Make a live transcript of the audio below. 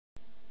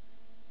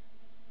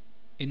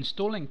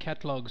Installing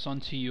catalogs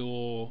onto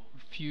your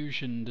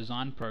Fusion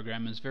design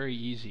program is very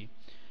easy.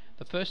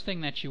 The first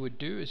thing that you would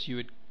do is you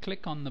would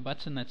click on the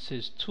button that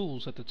says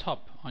Tools at the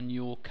top on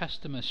your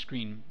customer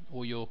screen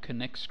or your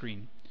Connect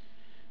screen.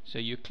 So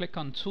you click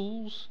on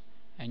Tools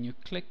and you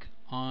click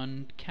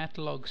on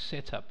Catalog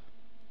Setup.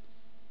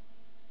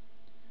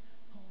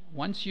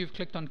 Once you've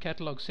clicked on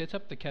Catalog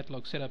Setup, the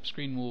Catalog Setup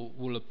screen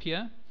will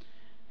appear,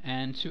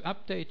 and to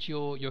update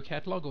your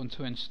catalog or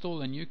to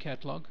install a new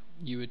catalog,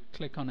 you would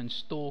click on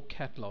Install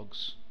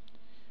Catalogues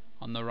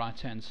on the right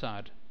hand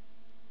side.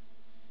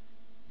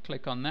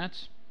 Click on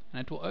that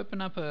and it will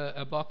open up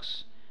a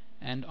box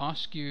and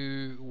ask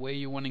you where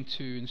you're wanting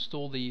to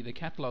install the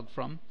catalog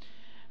from.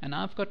 And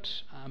I've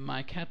got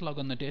my catalog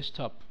on the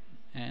desktop,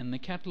 and the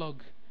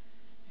catalog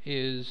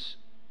is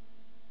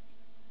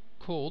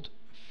called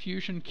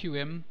Fusion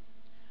QM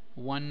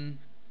 1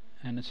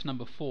 and it's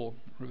number 4,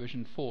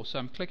 revision 4. So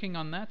I'm clicking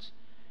on that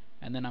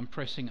and then I'm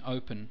pressing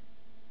open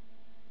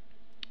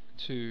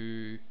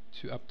to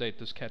update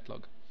this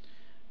catalog.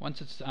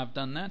 Once I've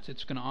done that,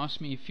 it's going to ask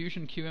me if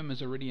Fusion QM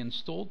is already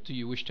installed, do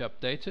you wish to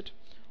update it,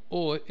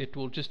 or it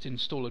will just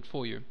install it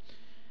for you.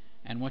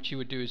 And what you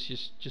would do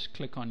is just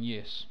click on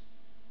yes.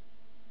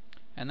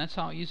 And that's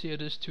how easy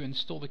it is to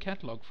install the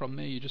catalog. From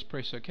there you just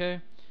press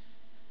OK,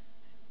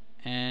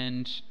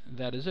 and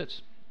that is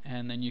it.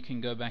 And then you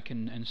can go back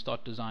and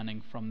start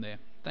designing from there.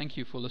 Thank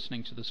you for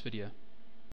listening to this video.